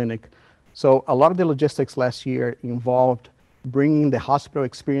to a clinic? So a lot of the logistics last year involved bringing the hospital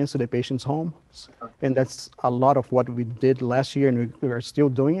experience to the patient's homes. And that's a lot of what we did last year, and we are still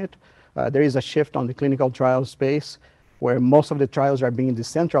doing it. There is a shift on the clinical trial space where most of the trials are being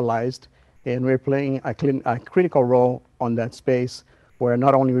decentralized, and we're playing a critical role on that space, where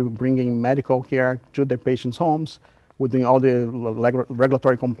not only we're bringing medical care to the patients' homes, we're doing all the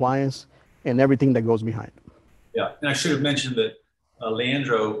regulatory compliance and everything that goes behind. Yeah, and I should have mentioned that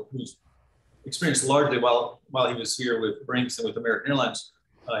Leandro, who's experienced largely while he was here with Brinks and with American Airlines,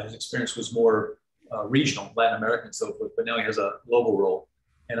 his experience was more regional, Latin American and so forth, but now he has a global role.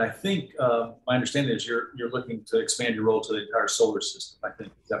 And I think my understanding is you're looking to expand your role to the entire solar system, I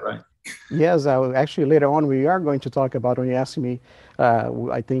think. Is that right? Yes, actually later on we are going to talk about, when you ask me,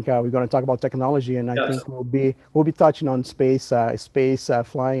 I think we're going to talk about technology, and I think we'll be touching on space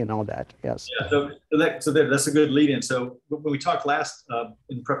flying and all that. Yes. Yeah, so that's a good lead in. So when we talked last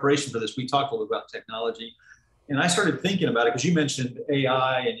in preparation for this, we talked a little about technology, and I started thinking about it because you mentioned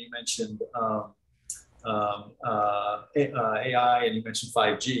AI and you mentioned AI and you mentioned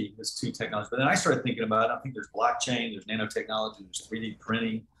 5G, those two technologies. But then I started thinking about it. I think there's blockchain, there's nanotechnology, there's 3D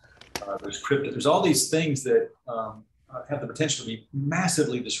printing, there's crypto. There's all these things that have the potential to be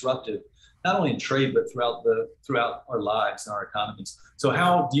massively disruptive, not only in trade but throughout our lives and our economies. So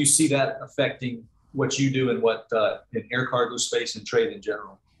how do you see that affecting what you do and what in air cargo space and trade in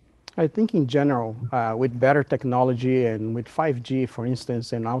general? I think in general, with better technology and with 5G, for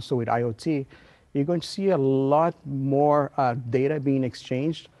instance, and also with IoT, you're going to see a lot more data being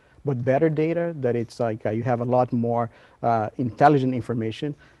exchanged, but better data, that it's like you have a lot more intelligent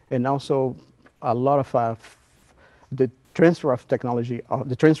information, and also a lot of the transfer of technology,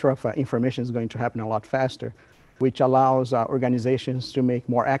 the transfer of information is going to happen a lot faster, which allows organizations to make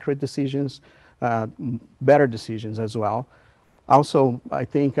more accurate decisions, better decisions as well. Also, I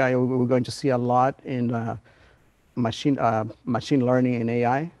think we're going to see a lot in machine learning and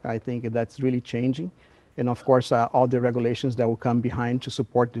AI. I think that's really changing. And of course, all the regulations that will come behind to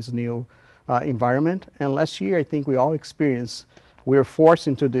support this new environment. And last year, I think we all experienced, we were forced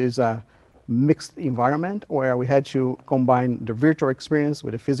into this mixed environment where we had to combine the virtual experience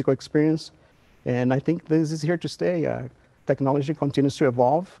with the physical experience. And I think this is here to stay. Technology continues to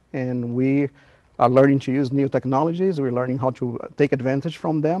evolve, and we are learning to use new technologies. We're learning how to take advantage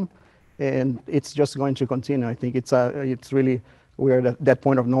from them, and it's just going to continue. I think it's really, we're at that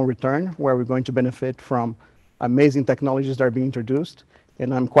point of no return where we're going to benefit from amazing technologies that are being introduced.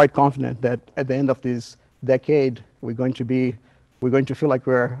 And I'm quite confident that at the end of this decade, we're going to feel like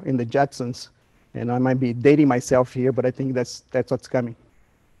we're in the Jetsons. And I might be dating myself here, but I think that's what's coming.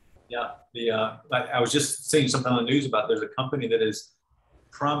 Yeah, I was just seeing something on the news about there's a company that is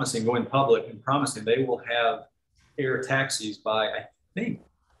promising, going public and promising they will have air taxis by, I think,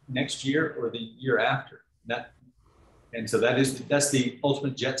 next year or the year after. And so that's the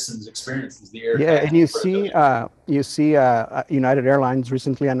ultimate Jetsons experience, is the air taxi. And you see United Airlines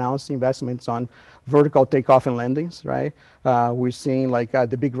recently announced investments on vertical takeoff and landings, right? We're seeing like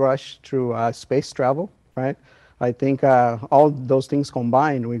the big rush through space travel, right? I think all those things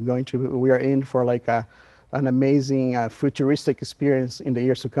combined, we are in for like an amazing futuristic experience in the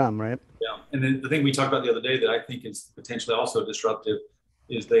years to come, right? Yeah, and then the thing we talked about the other day that I think is potentially also disruptive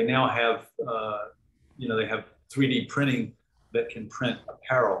is they now have, they have 3D printing that can print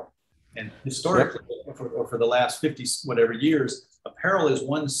apparel. And historically, for the last 50 whatever years, apparel is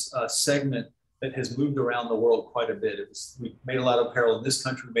one segment that has moved around the world quite a bit. We made a lot of apparel in this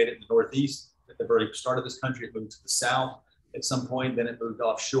country. We made it in the Northeast at the very start of this country. It moved to the South at some point. Then it moved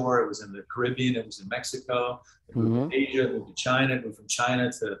offshore. It was in the Caribbean. It was in Mexico. It moved to Asia. It moved to China. It moved from China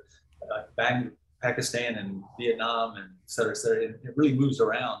to Pakistan and Vietnam, and et cetera, et cetera. It really moves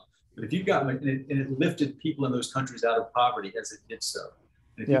around. But if you've got, and it lifted people in those countries out of poverty as it did so.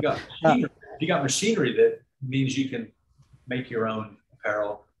 And if you got machinery that means you can make your own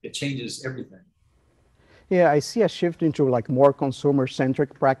apparel, it changes everything. Yeah, I see a shift into like more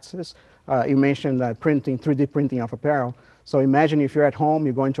consumer-centric practices. You mentioned printing, 3D printing of apparel. So imagine if you're at home,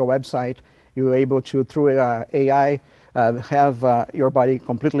 you're going to a website, you're able to, through AI, have your body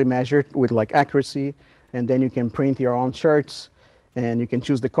completely measured with like accuracy, and then you can print your own shirts, and you can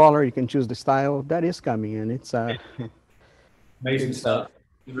choose the color, you can choose the style. That is coming, and it's amazing stuff.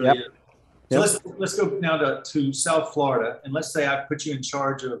 It really is. So let's go now to South Florida, and let's say I put you in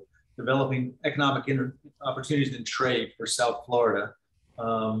charge of developing economic opportunities in trade for South Florida.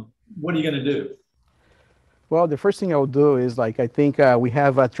 What are you going to do? Well, the first thing I will do is, like, I think we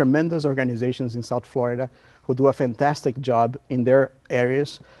have tremendous organizations in South Florida who do a fantastic job in their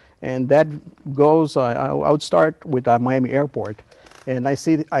areas. And that goes, I would start with Miami Airport. And I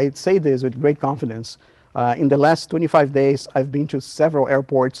say this with great confidence. In the last 25 days, I've been to several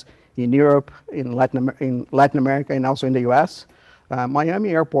airports in Europe, in Latin America, and also in the US. Miami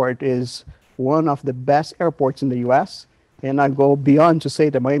Airport is one of the best airports in the US. And I go beyond to say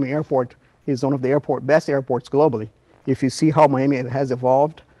that Miami Airport is one of the best airports globally. If you see how Miami has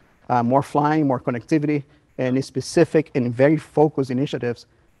evolved, more flying, more connectivity, and specific and very focused initiatives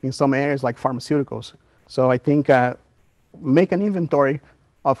in some areas like pharmaceuticals. So I think make an inventory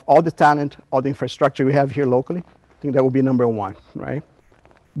of all the talent, all the infrastructure we have here locally. I think that will be number one, right?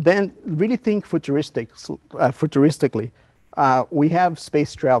 Then really think futuristically. We have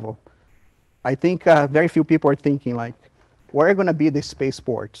space travel. I think very few people are thinking like, where are going to be the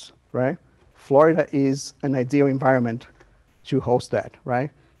spaceports, right? Florida is an ideal environment to host that, right?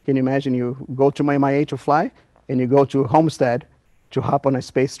 Can you imagine you go to Miami to fly, and you go to Homestead to hop on a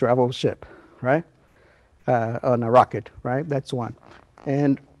space travel ship, right? On a rocket, right? That's one.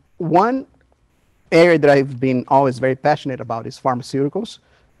 And one area that I've been always very passionate about is pharmaceuticals.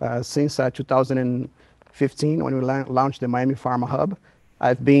 Since 2015, when we launched the Miami Pharma Hub,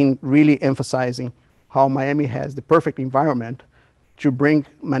 I've been really emphasizing how Miami has the perfect environment to bring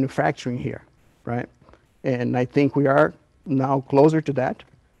manufacturing here, right? And I think we are now closer to that.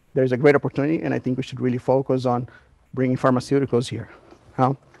 There's a great opportunity, and I think we should really focus on bringing pharmaceuticals here.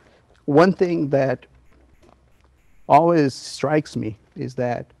 One thing that always strikes me is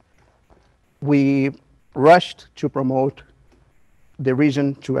that we rushed to promote the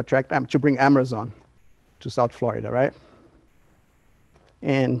region to bring Amazon to South Florida, right?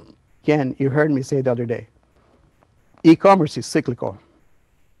 And Ken, you heard me say the other day, e-commerce is cyclical.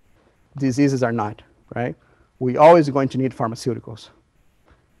 Diseases are not, right? We're always going to need pharmaceuticals.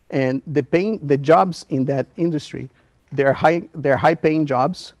 And the jobs in that industry, they're high-paying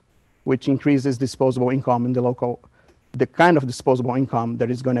jobs, which increases disposable income in the kind of disposable income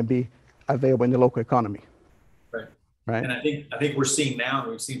that is going to be available in the local economy. Right. Right. And I think we're seeing now,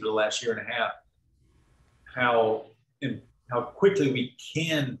 and we've seen for the last year and a half, how quickly we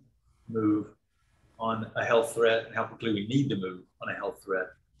can move on a health threat and how quickly we need to move on a health threat.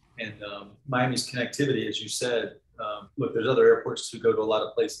 And Miami's connectivity, as you said, look, there's other airports who go to a lot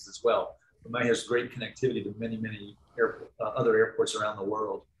of places as well, but Miami has great connectivity to many, many other airports around the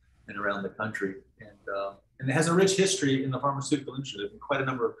world and around the country. And it has a rich history in the pharmaceutical industry. There have been quite a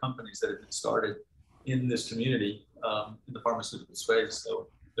number of companies that have been started in this community in the pharmaceutical space. So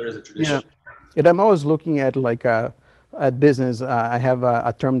there is a tradition. Yeah. And I'm always looking at at business. I have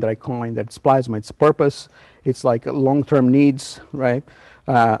a term that I coined that's plasma. It's purpose. It's like long-term needs, right?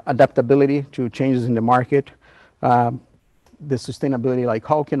 Adaptability to changes in the market. The sustainability, like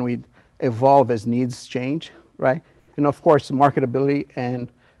how can we evolve as needs change, right? And of course, marketability and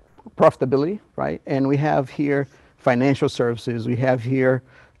profitability, right? And we have here financial services. We have here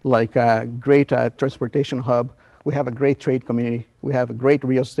like a great transportation hub. We have a great trade community. We have a great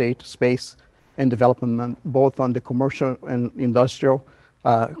real estate space and development, both on the commercial and industrial,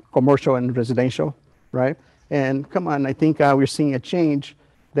 commercial and residential, right? And come on, I think we're seeing a change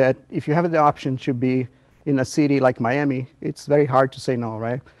that if you have the option to be in a city like Miami, it's very hard to say no,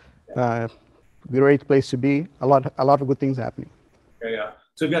 right? Great place to be. A lot of good things happening. Yeah.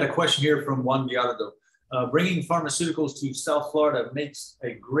 So we've got a question here from Juan Villardo. Bringing pharmaceuticals to South Florida makes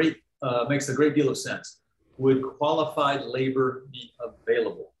a great deal of sense. Would qualified labor be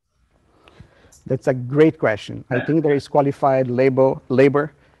available? That's a great question. I think there is qualified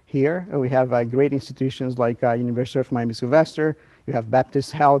labor here. We have great institutions like University of Miami Sylvester. You have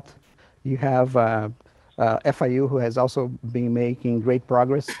Baptist Health. You have FIU, who has also been making great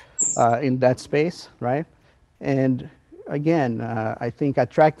progress in that space, right? And again, I think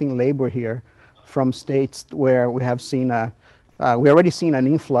attracting labor here from states where we have seen we already seen an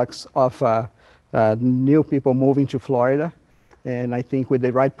influx of new people moving to Florida, and I think with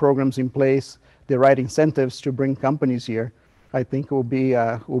the right programs in place, the right incentives to bring companies here, I think it won't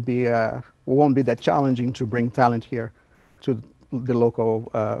be that challenging to bring talent here to the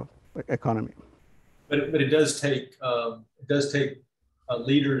local economy. But it does take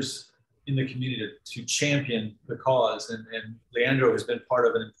leaders in the community to champion the cause, and Leandro has been part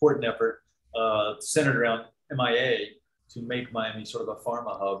of an important effort centered around MIA to make Miami sort of a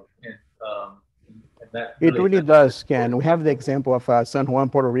pharma hub, and that really does, Ken. We have the example of San Juan,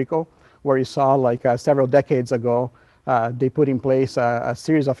 Puerto Rico, where you saw like several decades ago, they put in place a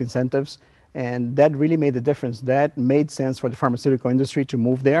series of incentives, and that really made the difference. That made sense for the pharmaceutical industry to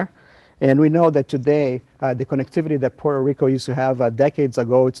move there. And we know that today, the connectivity that Puerto Rico used to have decades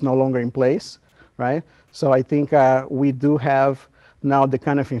ago, it's no longer in place, right? So I think we do have now the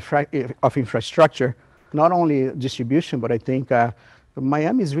kind of infrastructure, not only distribution, but I think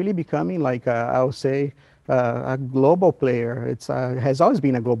Miami is really becoming like, I would say, a global player. It has always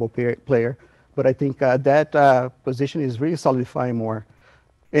been a global player, but I think that position is really solidifying more.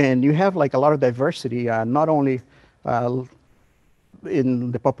 And you have like a lot of diversity, not only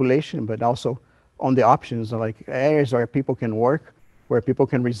in the population, but also on the options, like areas where people can work, where people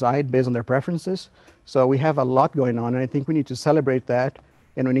can reside based on their preferences. So we have a lot going on, and I think we need to celebrate that,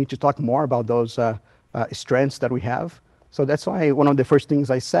 and we need to talk more about those strengths that we have. So that's why one of the first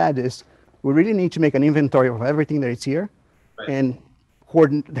things I said is we really need to make an inventory of everything that is here, right, and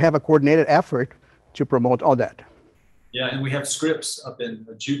have a coordinated effort to promote all that. Yeah, and we have Scripps up in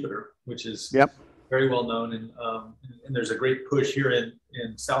Jupiter, which is very well known, and there's a great push here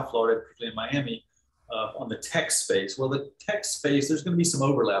in South Florida, particularly in Miami, on the tech space. Well, the tech space, there's going to be some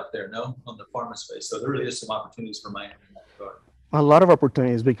overlap there, no, on the pharma space. So there really is some opportunities for Miami in that regard. A lot of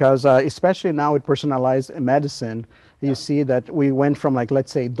opportunities, because especially now with personalized medicine You see that we went from, like,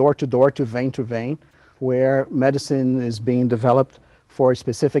 let's say, door to door to vein, where medicine is being developed for a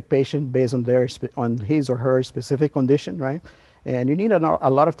specific patient based on on his or her specific condition, right? And you need a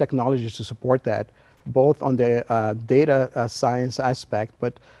lot of technologies to support that, both on the data science aspect,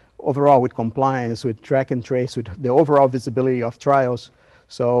 but overall with compliance, with track and trace, with the overall visibility of trials.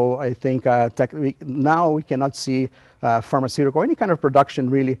 So I think now we cannot see pharmaceutical or any kind of production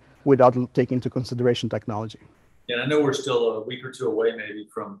really without taking into consideration technology. Yeah, and I know we're still a week or two away maybe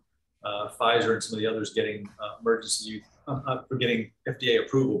from Pfizer and some of the others getting emergency use, for getting FDA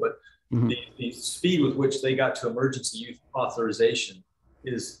approval, but the speed with which they got to emergency use authorization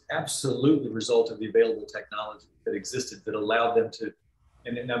is absolutely the result of the available technology that existed that allowed them to,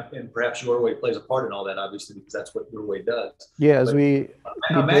 and perhaps YOURWAY plays a part in all that, obviously, because that's what YOURWAY does. Yeah, as imagine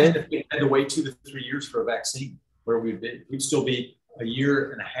if we had to wait 2 to 3 years for a vaccine, where we'd still be a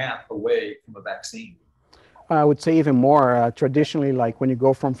year and a half away from a vaccine. I would say even more. Traditionally, like when you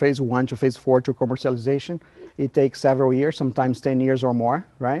go from phase 1 to phase 4 to commercialization, it takes several years, sometimes 10 years or more,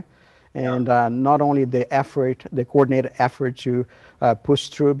 right? And not only the effort, the coordinated effort to push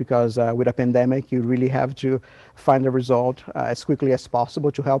through, because with a pandemic, you really have to find a result as quickly as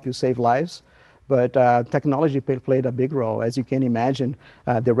possible to help you save lives. But technology played a big role. As you can imagine,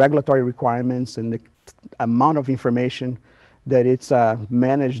 the regulatory requirements and the amount of information that it's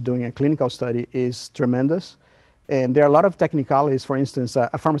managed doing a clinical study is tremendous. And there are a lot of technicalities. For instance,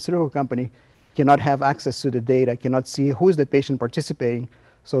 a pharmaceutical company cannot have access to the data, cannot see who is the patient participating.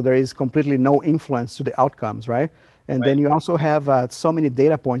 So there is completely no influence to the outcomes, right? And then you also have so many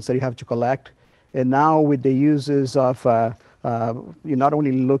data points that you have to collect. And now with the uses of, you're not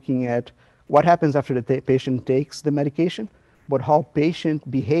only looking at what happens after the patient takes the medication, but how patient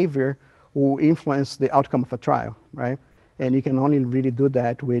behavior will influence the outcome of a trial, right? And you can only really do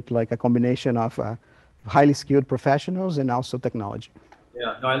that with like a combination of highly skilled professionals and also technology.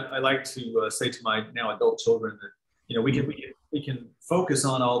 Yeah, no, I like to say to my now adult children that, you know, we can focus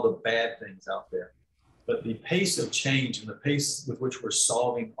on all the bad things out there, but the pace of change and the pace with which we're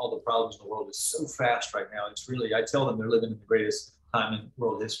solving all the problems in the world is so fast right now. It's really, I tell them they're living in the greatest time in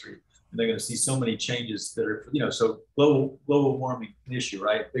world history, and they're going to see so many changes that are, you know, so global warming, an issue,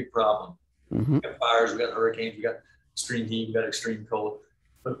 right? Big problem. We got fires, we got hurricanes, we got extreme heat, we got extreme cold,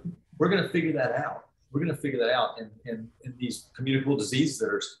 but we're going to figure that out. We're going to figure that out, and these communicable diseases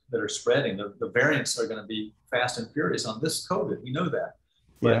that are spreading, the variants are going to be fast and furious on this COVID. We know that,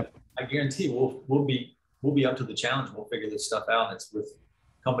 but I guarantee we'll be up to the challenge. We'll figure this stuff out. And it's with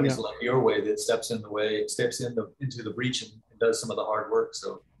companies like YOURWAY that steps into the breach and does some of the hard work.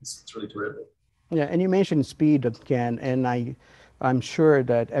 So it's really terrific. Yeah, and you mentioned speed, Ken, and I'm sure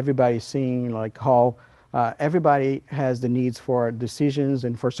that everybody's seeing like how everybody has the needs for decisions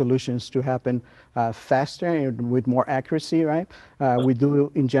and for solutions to happen faster and with more accuracy, right? We do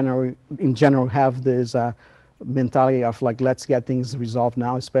in general have this mentality of like, let's get things resolved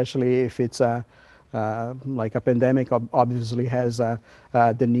now, especially if it's like a pandemic obviously has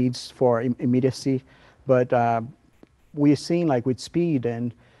the needs for immediacy. But we're seeing like with speed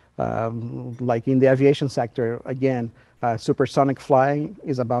and like in the aviation sector, again, supersonic flying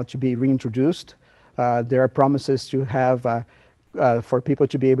is about to be reintroduced. There are promises to have for people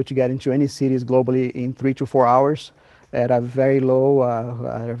to be able to get into any cities globally in 3 to 4 hours at a very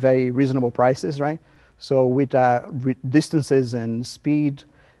low, very reasonable prices, right? So with distances and speed,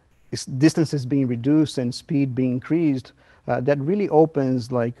 distances being reduced and speed being increased, that really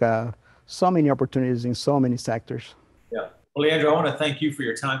opens like so many opportunities in so many sectors. Yeah. Well, Leandro, I want to thank you for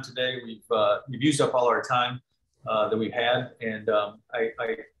your time today. We've used up all our time that we've had, and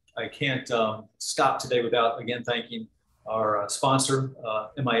I can't stop today without, again, thanking our sponsor,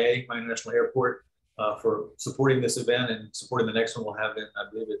 MIA, My International Airport, for supporting this event and supporting the next one we'll have in, I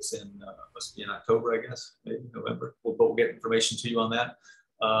believe it's in, must be in October, I guess, maybe November. We'll get information to you on that.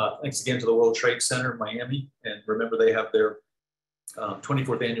 Thanks again to the World Trade Center in Miami. And remember, they have their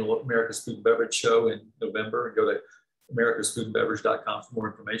 24th Annual America's Food and Beverage Show in November. And go to americasfoodandbeverage.com for more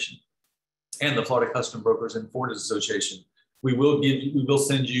information. And the Florida Custom Brokers and Fortis Association. We will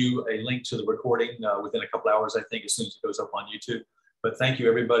send you a link to the recording within a couple hours, I think, as soon as it goes up on YouTube. But thank you,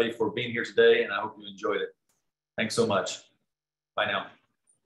 everybody, for being here today, and I hope you enjoyed it. Thanks so much. Bye now.